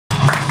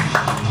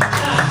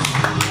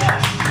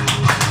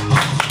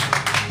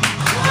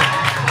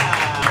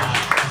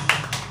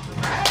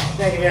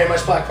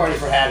Fresh Block Party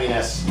for having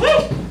us. Woo!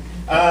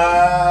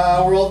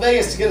 World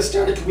Vegas, to get us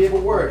started, can we have a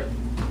word?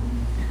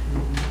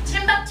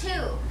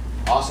 Timbuktu.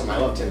 Awesome, I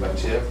love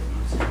Timbuktu.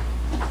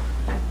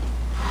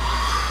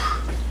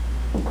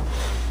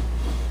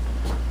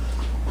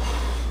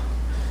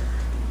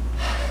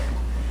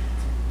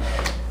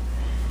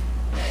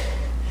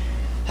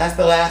 That's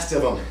the last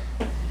of them.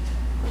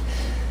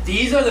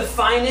 These are the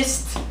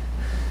finest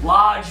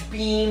lodge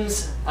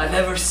beams I've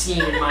ever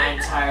seen in my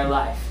entire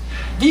life.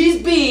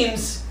 These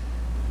beams,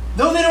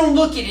 though they don't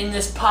look it in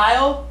this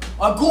pile,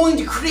 are going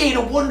to create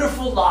a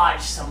wonderful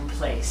lodge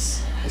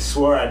someplace. I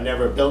swore I'd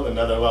never build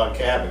another log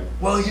cabin.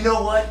 Well, you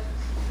know what?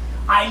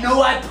 I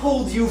know I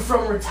pulled you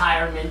from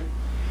retirement.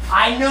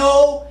 I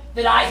know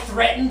that I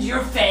threatened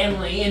your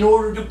family in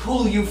order to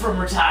pull you from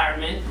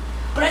retirement.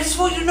 But I just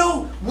want you to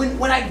know,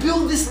 when I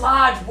build this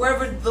lodge,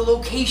 wherever the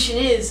location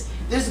is,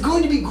 there's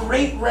going to be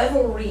great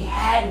revelry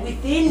had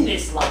within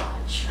this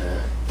lodge.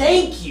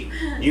 Thank you.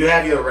 You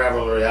have your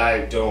revelry.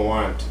 I don't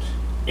want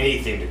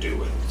anything to do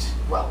with it.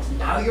 Well,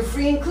 now you're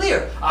free and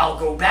clear. I'll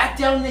go back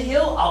down the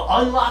hill.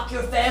 I'll unlock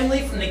your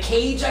family from the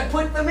cage I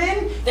put them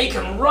in. They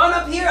can run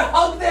up here,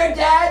 hug their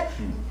dad.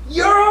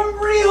 You're a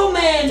real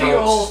man to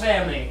your whole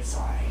family.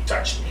 Sorry.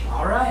 Touch me.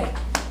 All right.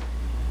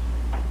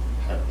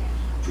 I'd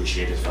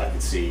appreciate it if I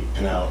could see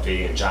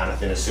Penelope and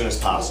Jonathan as soon as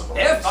possible.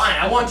 They're fine.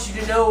 I want you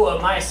to know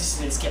my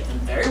assistants kept them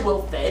very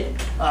well fed.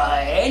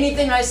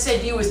 Anything I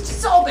said to you has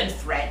just all been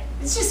threat.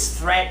 It's just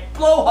threat,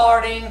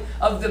 blowharding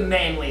of the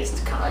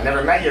manliest kind. I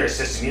never met your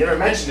assistant. You never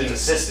mentioned an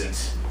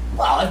assistant.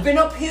 Well, I've been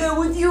up here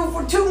with you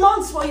for 2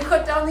 months while you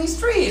cut down these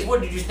trees.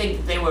 What, did you think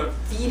that they were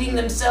feeding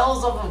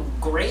themselves off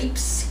of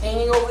grapes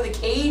hanging over the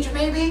cage,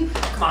 maybe?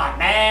 Come on,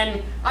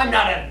 man. I'm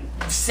not a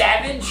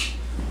savage.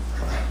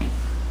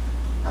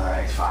 All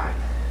right, fine.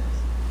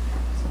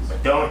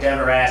 But don't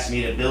ever ask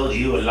me to build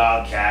you a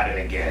log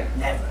cabin again.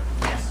 Never.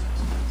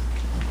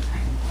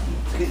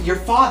 Your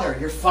father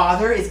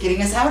is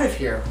getting us out of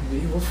here.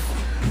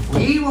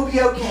 We will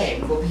be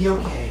okay. We'll be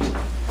okay.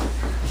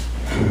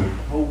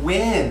 Well,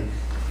 when?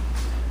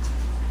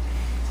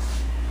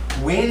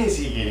 When is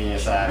he getting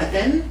us out of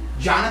here?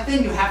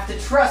 Jonathan, you have to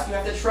trust. You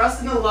have to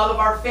trust in the love of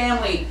our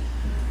family.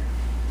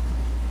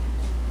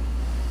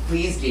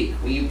 Please,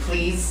 Geek, will you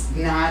please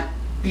not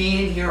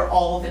be in here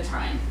all the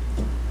time?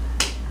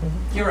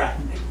 You're right.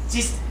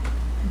 Just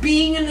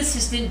being an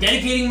assistant,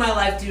 dedicating my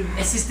life to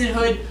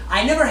assistanthood.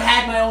 I never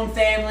had my own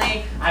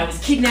family. I was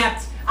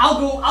kidnapped.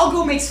 I'll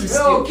go make some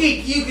No, stew.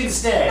 Geek, you can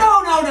stay.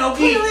 No.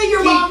 Clearly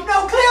your mom.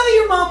 No, clearly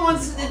your mom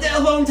wants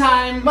alone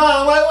time.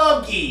 Mom, I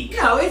love Geek.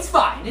 No, it's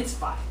fine. It's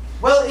fine.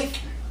 Well, if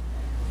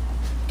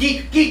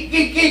Geek. We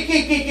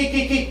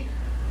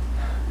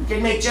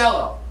can make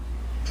Jello.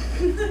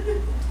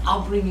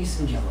 I'll bring you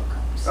some Jello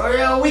cups. Oh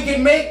yeah, we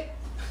can make.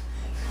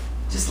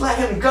 just let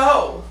him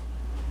go.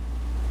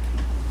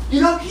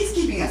 You know, he's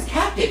keeping us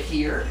captive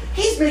here.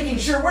 He's making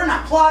sure we're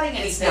not plotting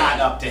anything. It's not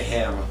up to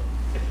him.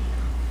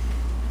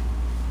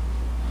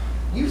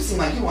 You seem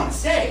like you want to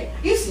stay.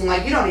 You seem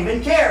like you don't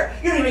even care.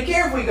 You don't even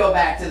care if we go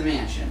back to the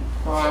mansion.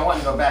 Well, I want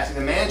to go back to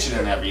the mansion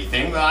and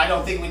everything, but I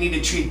don't think we need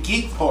to treat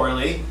Geek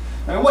poorly.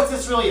 I mean, what's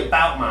this really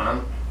about,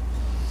 Mom?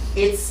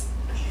 It's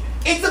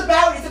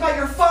about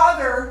your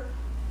father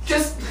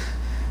just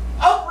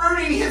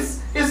uprooting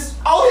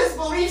all his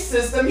belief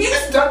system. He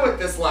was done with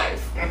this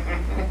life.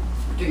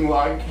 Freaking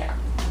log cabin.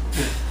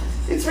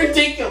 It's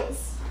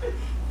ridiculous.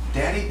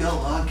 Daddy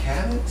built log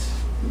cabins?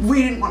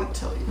 We didn't want to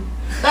tell you.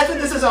 That's what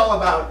this is all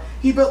about.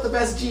 He built the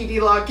best GD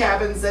log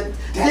cabins that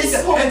Daddy's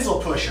this a whole pencil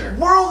pusher.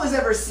 world has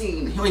ever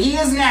seen. He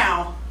is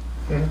now.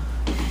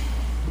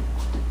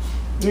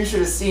 You should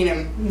have seen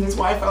him. That's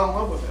why I fell in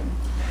love with him.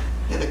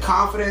 He had the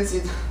confidence.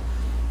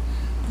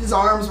 His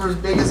arms were as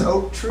big as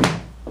oak tree.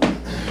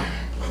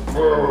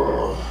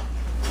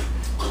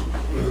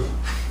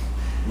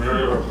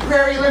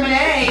 Prairie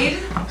lemonade.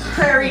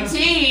 Prairie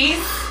teas.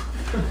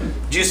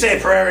 Did you say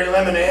prairie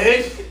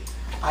lemonade?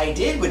 I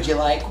did. Would you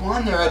like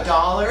one? They're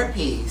 $1 a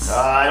piece.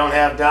 I don't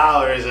have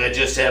dollars, I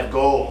just have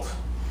gold.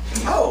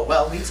 Oh,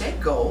 well, we take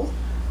gold.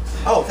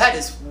 Oh, that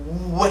is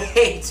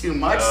way too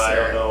much, sir. I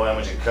don't know how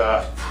much it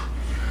cost.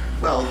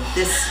 Well,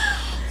 this...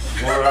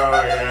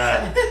 Oh,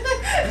 yeah.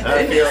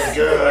 That feels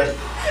good.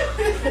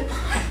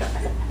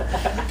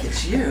 Look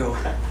at you.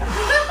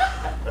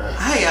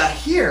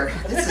 Here.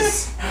 This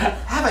is...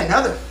 Have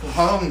another.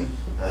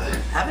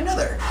 Have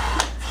another.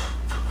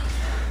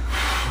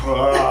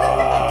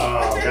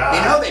 Oh, God.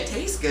 You know, they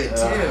taste good,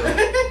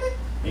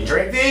 too. You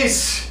drink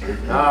these?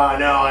 Oh,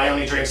 no, I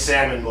only drink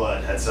salmon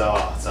blood. That's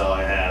all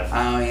I have.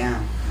 Oh,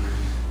 yeah.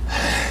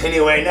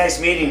 Anyway, nice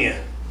meeting you.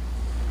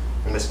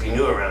 You must be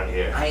new around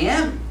here. I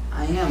am.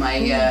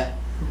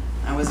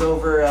 I was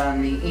over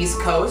on the East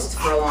Coast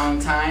for a long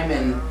time,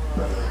 and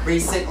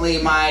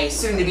recently my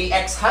soon-to-be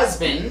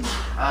ex-husband,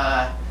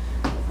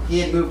 he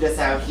had moved us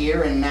out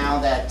here, and now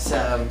that...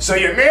 So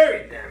you're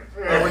married then?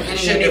 Well, we're getting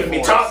shouldn't a even be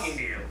divorce. talking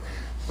to you.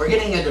 We're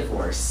getting a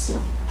divorce.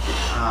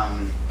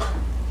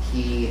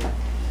 He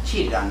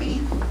cheated on me.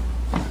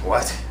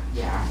 What?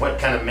 Yeah. What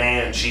kind of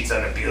man cheats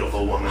on a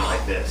beautiful woman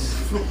like this?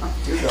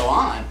 Do go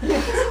on.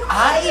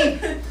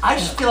 I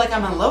just feel like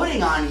I'm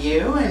unloading on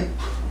you, and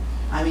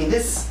I mean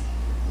this.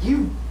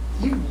 You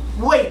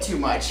way too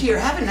much. Here,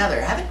 have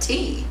another. Have a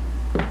tea.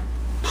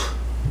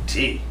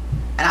 Tea?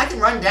 And I can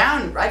run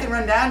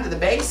down to the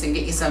base and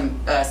get you some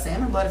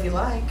salmon blood if you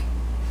like.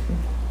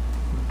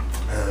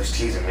 Oh, this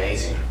tea's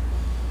amazing.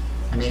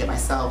 I made it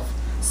myself.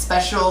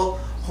 Special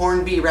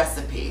Hornby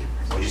recipe.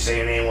 What'd you say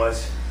your name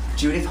was?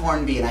 Judith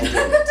Hornby, and I did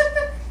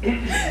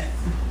it.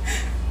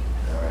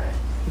 All right.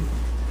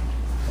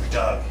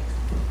 Doug.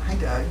 Hi,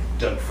 Doug.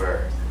 Doug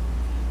Fur.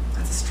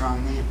 That's a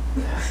strong name.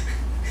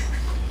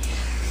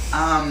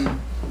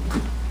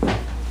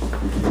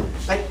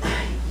 But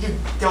you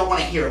don't want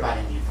to hear about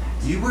any of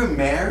that. You were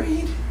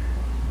married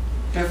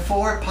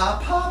before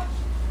Pop Pop?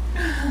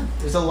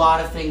 There's a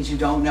lot of things you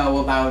don't know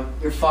about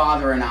your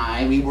father and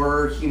I. We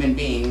were human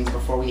beings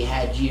before we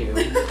had you.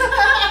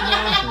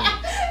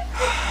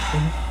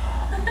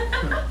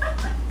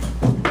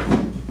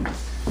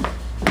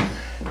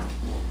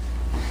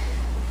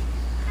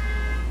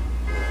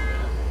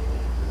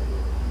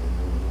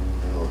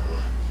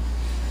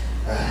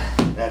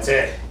 That's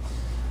it.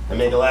 I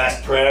made the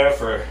last prayer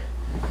for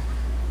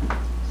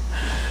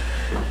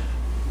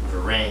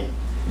rain.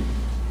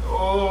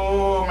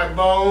 Oh, my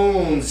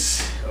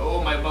bones.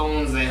 Oh, my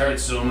bones, they hurt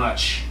so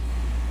much.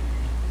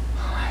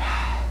 Oh my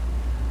God.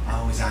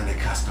 Always on the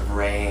cusp of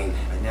rain,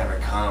 but it never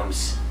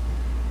comes.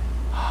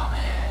 Oh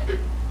man,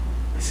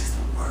 this is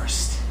the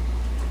worst.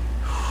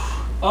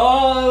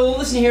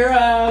 Listen here,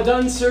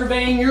 done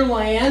surveying your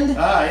land. Oh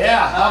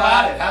yeah, how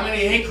about it? How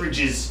many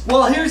acreages?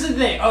 Well, here's the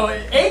thing. Oh,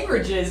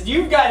 acreages,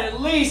 you've got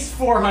at least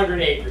 400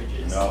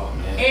 acreages. Oh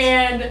man.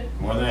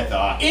 And More than I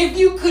thought. if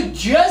you could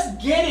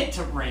just get it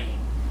to rain,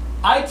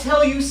 I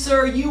tell you,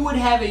 sir, you would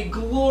have a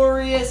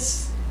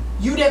glorious,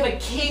 you'd have a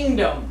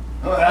kingdom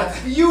Oh,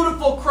 of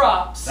beautiful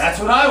crops. that's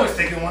what I was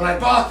thinking when I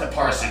bought the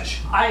parsonage.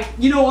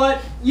 You know what?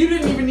 You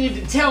didn't even need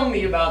to tell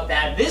me about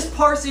that. This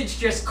parsonage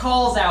just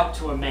calls out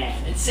to a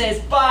man. It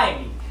says, buy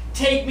me,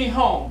 take me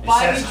home, It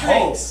buy says me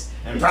hope drinks.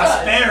 and It does.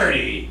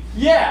 prosperity.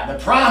 Yeah. The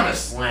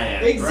promised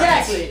land.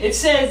 Exactly. Right? It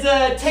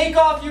says, take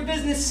off your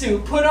business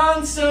suit, put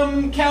on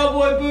some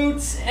cowboy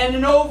boots and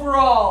an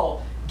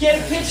overall, get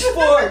a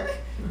pitchfork,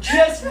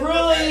 just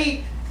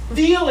really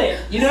feel it,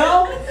 you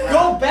know?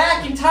 Go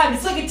back in time.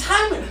 It's like a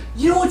time.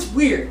 You know what's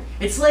weird?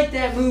 It's like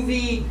that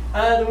movie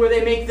where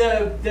they make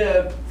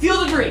the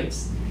Field of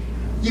Dreams.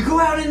 You go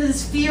out into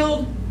this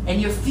field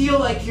and you feel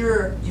like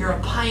you're a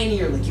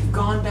pioneer, like you've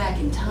gone back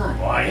in time.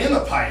 Well, I am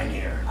a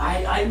pioneer.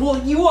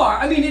 Well, you are.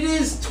 I mean, it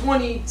is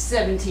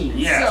 2017.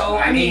 Yeah, so,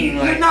 I mean,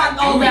 you're like, not I'm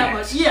all doing that it.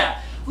 much.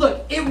 Yeah.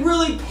 Look, it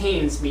really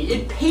pains me.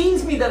 It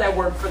pains me that I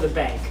work for the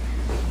bank.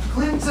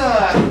 Clint,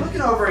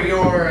 looking over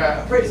your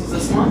appraisals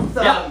this month.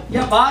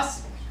 Yeah,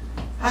 boss.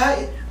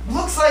 It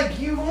looks like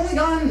you've only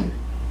gone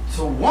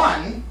to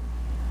one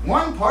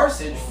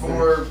parsonage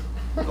for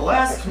the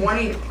last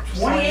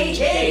 28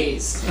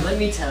 days. Let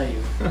me tell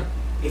you,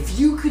 if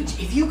you could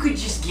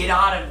just get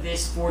out of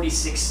this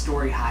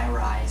 46-story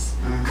high-rise,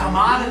 come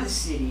out of the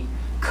city,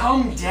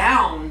 come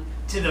down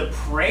to the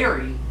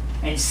prairie,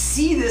 and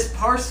see this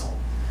parcel,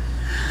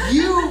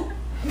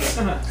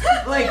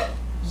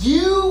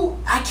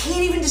 I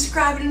can't even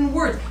describe it in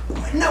words.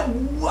 No,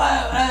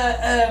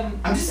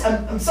 I'm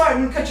sorry,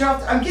 I'm gonna cut you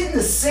off. I'm getting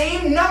the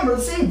same number,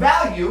 the same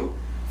value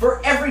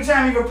for every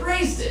time you've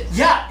appraised it.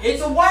 yeah,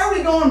 So why are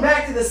we going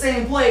back to the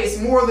same place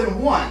more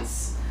than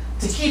once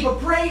to keep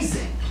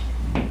appraising?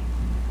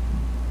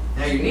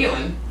 Now you're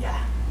kneeling.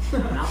 yeah.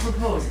 I'm not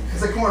proposing.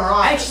 It's a corner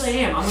office. Actually,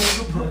 I am. I'm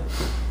gonna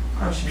propose.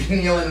 I should be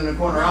kneeling in a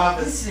corner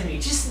office. Listen to me.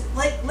 Just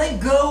let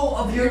go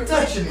of your You're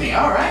touching me,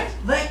 all right?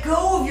 Let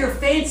go of your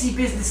fancy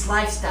business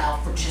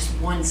lifestyle for just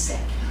 1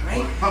 second,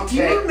 right? Okay. Do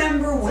you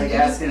remember It's when like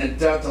asking a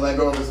duck to let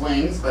go of his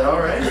wings, but all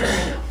right.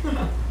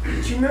 Do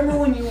you remember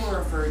when you were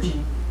a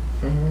virgin?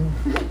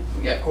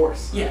 Yeah, of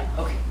course. Yeah.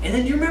 Okay. And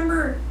then do you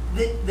remember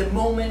the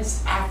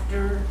moments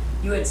after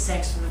you had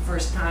sex for the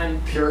first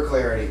time? Pure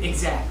clarity.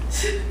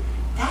 Exactly.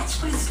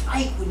 That's what it's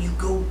like when you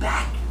go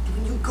back,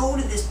 when you go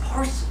to this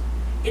parcel.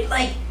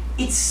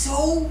 It's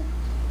so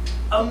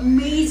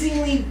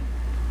amazingly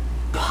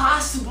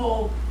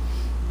possible.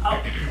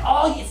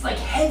 It's like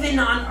heaven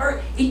on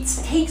earth. It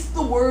takes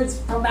the words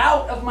from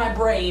out of my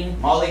brain.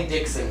 Molly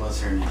Dixon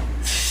was her name.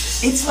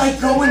 It's like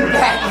going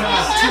back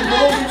to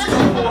moments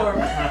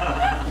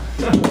before.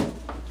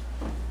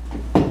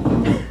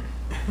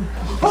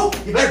 Oh,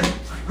 you better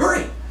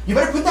hurry. You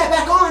better put that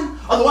back on,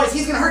 otherwise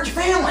he's gonna hurt your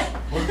family.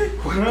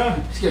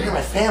 He's gonna hurt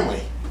my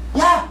family.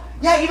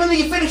 Yeah, even though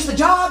you finished the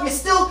job,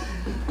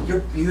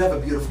 you have a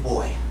beautiful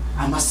boy.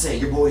 I must say,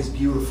 your boy is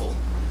beautiful.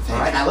 All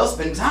right, and I love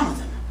spending time with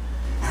him.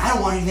 And I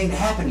don't want anything to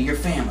happen to your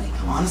family.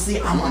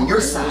 Honestly, I'm on your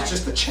side. It's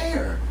just a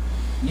chair.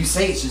 You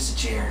say it's just a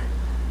chair.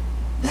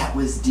 That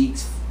was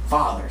Deke's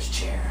father's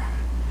chair.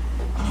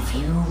 And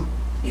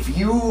if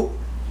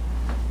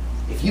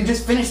you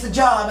just finish the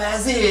job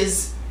as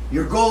is,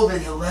 you're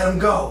golden, you'll let him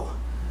go.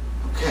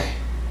 Okay.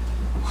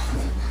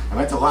 I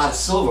meant a lot of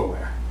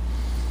silverware.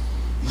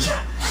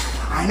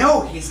 I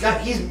know, he's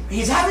having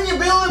you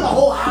build him a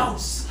whole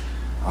house.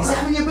 He's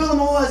having you build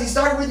him a whole house. He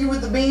started with you with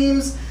the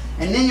beams,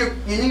 and then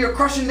you're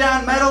crushing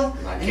down metal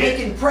and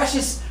making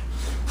precious.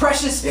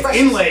 It's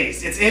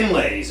inlays. It's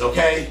inlays,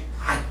 okay?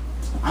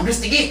 I'm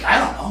just a geek. I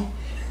don't know.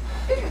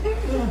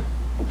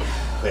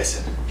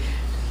 Listen,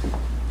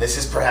 this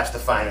is perhaps the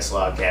finest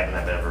log cabin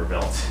I've ever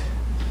built.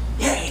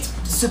 Yeah, it's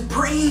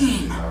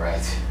supreme. All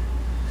right.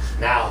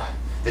 Now,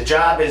 the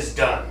job is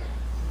done.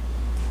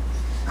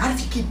 Not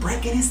if you keep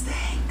breaking his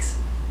things.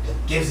 It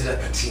gives it a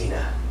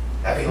patina.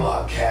 Every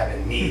log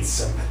cabin needs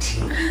some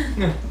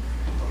patina.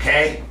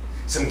 Okay?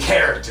 Some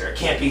character. It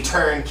can't be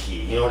turnkey.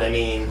 You know what I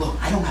mean? Look,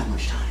 I don't have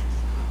much time.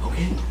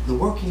 Okay? The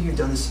work you've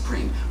done is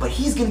supreme, but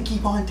he's gonna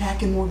keep on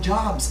tacking more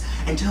jobs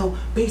until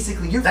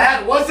basically you're.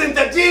 That wasn't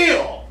the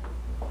deal!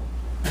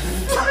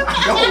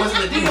 No, it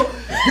wasn't the deal.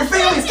 Your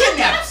family's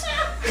kidnapped.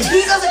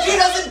 He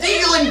doesn't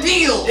deal in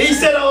deals. He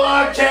said a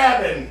log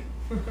cabin.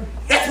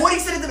 That's what he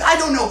said. I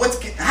don't know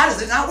how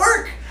does it not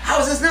work? How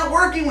is this not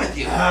working with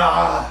you?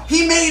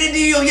 He made a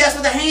deal, yes,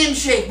 with a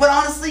handshake, but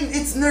honestly,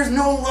 there's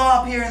no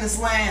law up here in this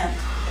land.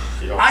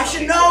 I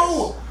should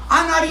know.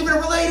 I'm not even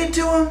related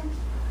to him.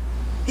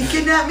 He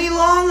kidnapped me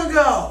long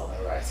ago.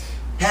 All right.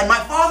 Had my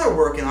father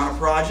working on a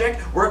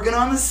project, working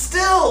on the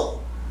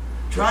still,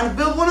 trying to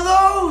build one of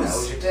those. That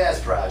was your dad's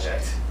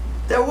project.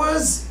 That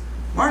was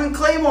Martin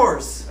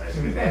Claymore's. That was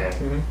a good man.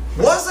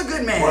 Was a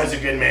good man. Was a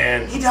good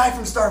man. He died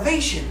from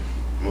starvation.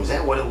 Was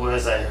that what it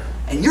was?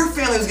 And your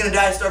family was gonna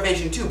die of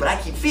starvation too, but I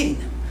keep feeding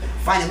them.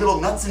 Finding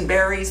little nuts and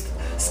berries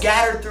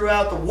scattered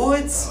throughout the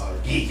woods. Oh,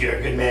 Geek, you're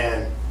a good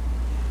man.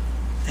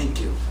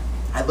 Thank you.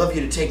 I'd love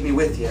you to take me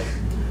with you,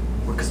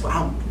 because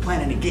I'm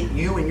planning to get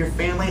you and your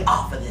family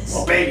off of this.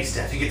 Well, baby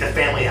steps. You get the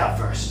family out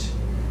first.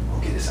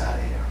 We'll get us out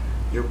of here.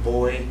 Your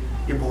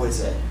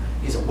boy's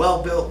he's a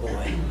well-built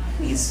boy.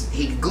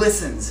 He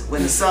glistens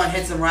when the sun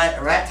hits him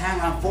right time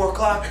around 4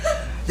 o'clock.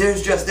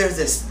 There's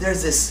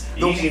this.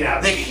 Easy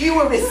now. The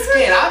hue of his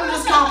skin. I'm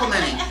just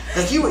complimenting.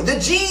 The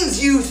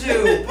genes you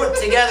two put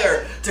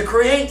together to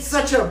create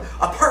such a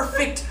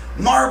perfect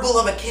marble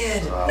of a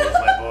kid. Oh, that's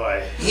my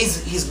boy.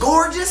 He's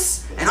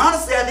gorgeous, and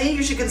honestly, I think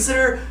you should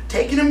consider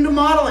taking him to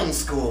modeling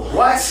school.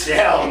 What?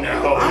 Hell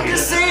no. I'm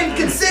just saying,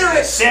 consider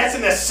it. That's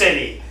in the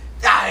city.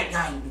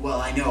 Well,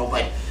 I know,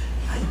 but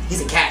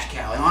he's a cash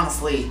cow, and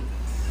honestly,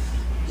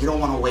 you don't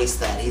want to waste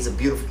that. He's a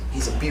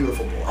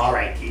beautiful boy. All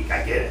right, Geek,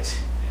 I get it.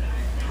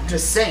 I'm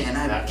just saying.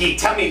 Now, Geek,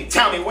 tell me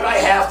what I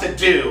have to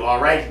do.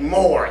 All right,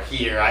 more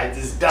here.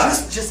 It's done.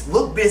 Just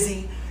look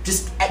busy.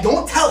 Just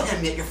don't tell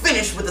him that you're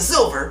finished with the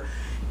silver.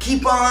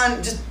 Keep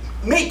on. Just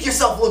make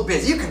yourself look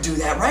busy. You can do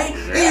that, right?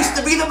 Yeah. You used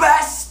to be the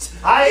best.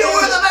 You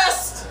were the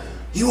best.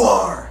 You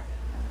are.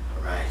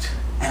 All right.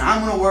 And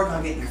I'm gonna work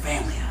on getting your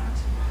family out,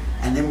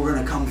 and then we're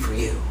gonna come for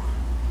you.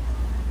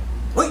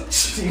 Wait,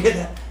 did you hear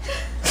that?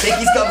 I think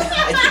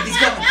he's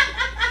coming.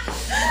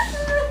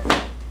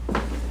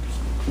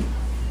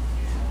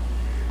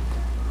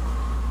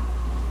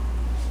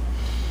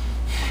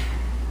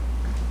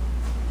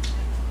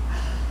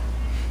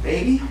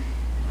 Baby,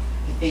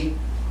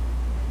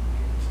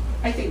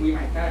 I think we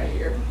might die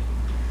here.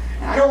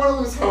 And I don't want to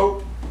lose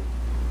hope.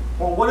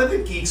 Well, one of the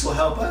geeks will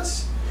help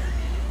us.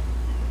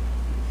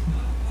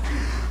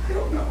 I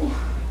don't know.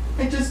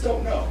 I just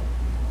don't know.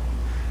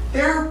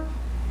 They're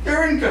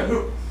in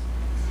cahoots.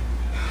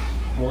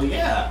 Well,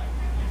 yeah.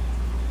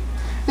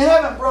 They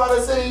haven't brought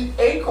us any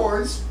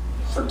acorns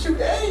for 2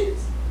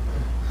 days.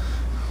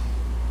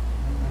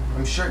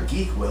 I'm sure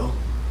Geek will.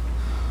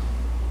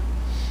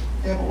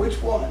 Yeah, but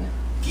which one?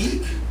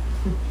 Geek?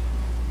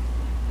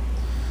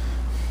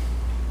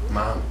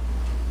 Mom,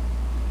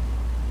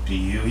 do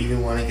you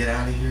even want to get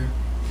out of here?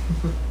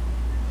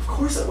 Of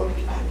course I want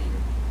to get out of here.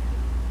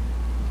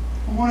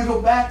 I want to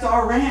go back to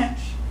our ranch.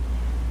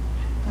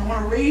 I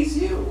want to raise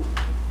you.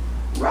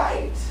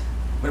 Right.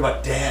 What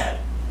about Dad?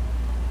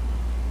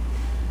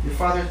 Your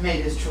father's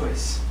made his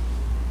choice.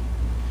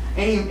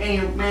 Any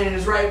man in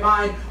his right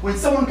mind, when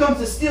someone comes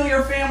to steal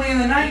your family in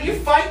the night, you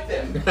fight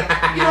them.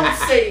 You don't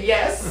say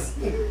yes.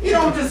 You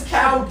don't just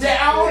cow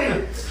down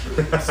and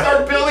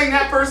start building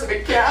that person a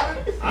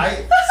cabin.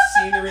 I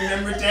seem to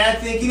remember Dad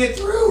thinking it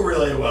through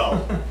really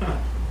well.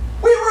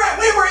 We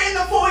were in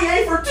the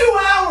foyer for 2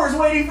 hours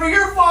waiting for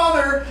your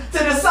father to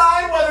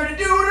decide whether to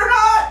do it or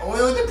not.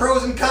 Well, the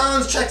pros and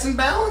cons, checks and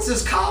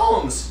balances,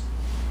 columns.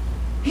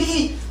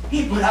 He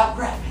put out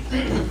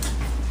gravity.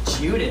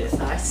 Judith,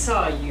 I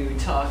saw you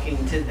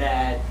talking to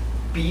that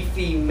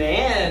beefy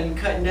man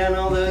cutting down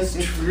all those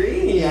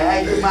trees.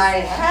 Yeah, you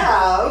might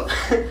have.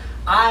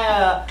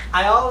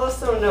 I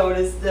also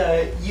noticed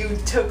you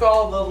took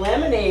all the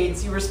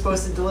lemonades you were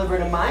supposed to deliver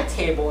to my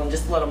table and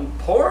just let him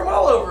pour them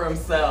all over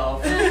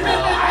himself.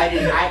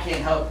 I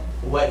can't help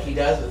what he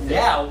does with it.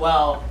 Yeah,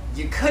 well,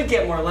 you could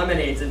get more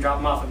lemonades and drop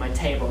them off at my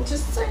table.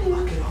 Just saying.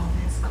 Look at all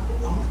this gold.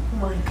 Oh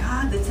my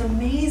God, that's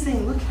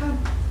amazing. Look how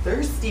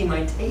thirsty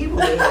my table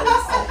is.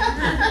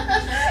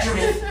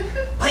 Judith,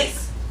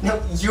 please.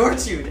 No, you're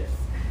Judith.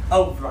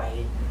 Oh,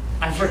 right.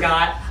 I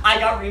forgot. I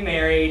got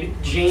remarried.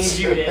 Jane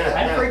Judith.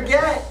 I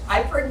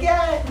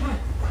forget.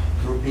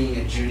 for being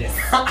a Judas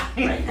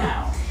right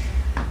now.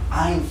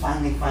 I am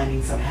finally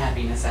finding some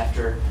happiness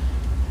after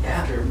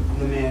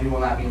the man who will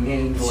not be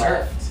named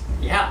left.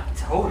 Yeah,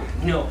 totally.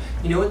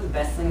 You know what the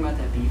best thing about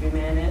that beefy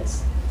man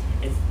is?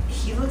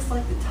 He looks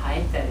like the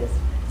type that if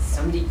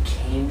somebody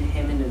came to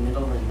him in the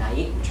middle of the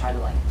night and tried to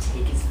like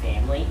take his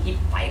family, he'd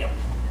fight him.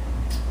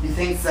 You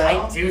think so?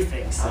 I do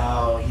think so.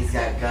 Oh, he's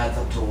got guts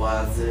up to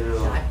wazoo.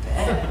 I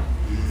bet.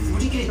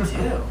 What are you gonna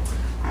do?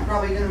 I'm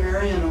probably gonna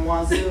marry him in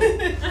wazoo.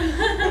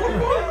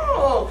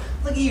 Oh,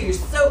 look at you.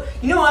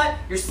 You know what?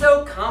 You're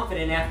so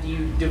confident after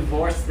you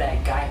divorced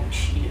that guy who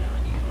cheated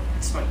on you. I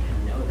just want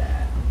you to know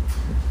that.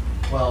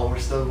 Well, we're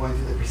still going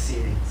through the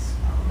proceedings,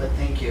 but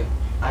thank you.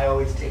 I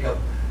always take a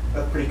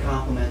pretty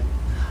compliment.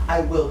 I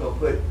will go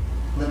put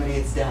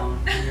lemonades down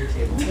on your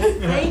table.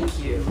 Thank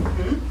you.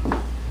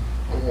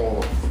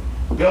 Oh,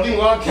 building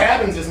log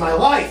cabins is my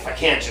life. I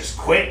can't just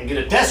quit and get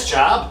a desk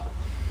job.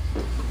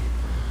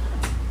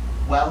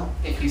 Well,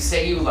 if you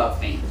say you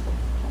love me,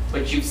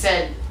 but you've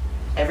said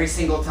every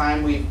single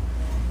time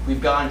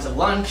we've gone to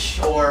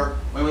lunch or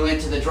when we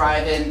went to the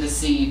drive-in to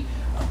see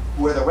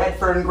where the red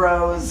fern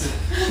grows,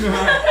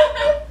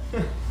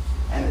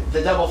 and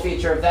the double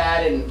feature of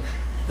that and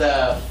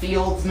the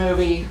Fields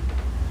movie.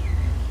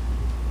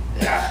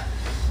 Yeah.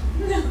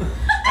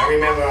 I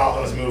remember all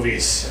those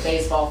movies. The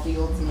baseball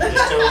Fields movie.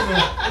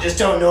 I just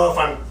don't know if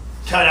I'm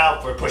cut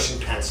out for pushing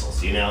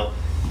pencils, you know?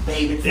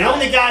 Babe, The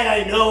only guy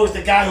I know is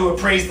the guy who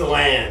appraised the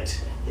land.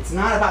 it's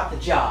not about the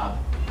job.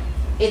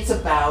 It's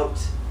about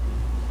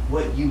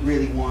what you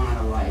really want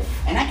out of life.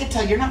 And I can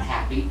tell you're not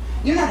happy.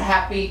 You're not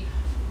happy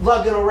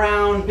lugging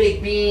around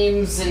big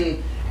beams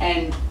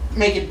and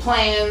making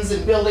plans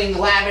and building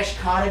lavish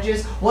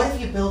cottages. What if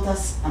you built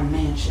us a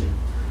mansion?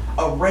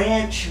 A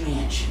ranch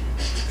mansion.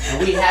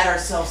 And we had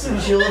ourselves some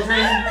children.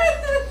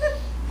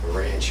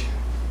 Ranch.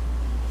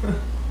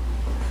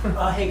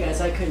 Hey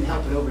guys, I couldn't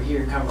help but overhear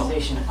your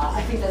conversation.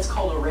 I think that's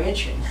called a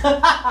ranching.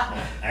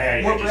 I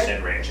already What, just Brett?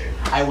 said ranching.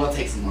 I will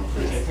take some more,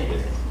 please.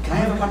 Can I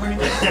have a pepperoni?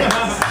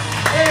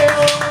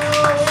 Hey-o!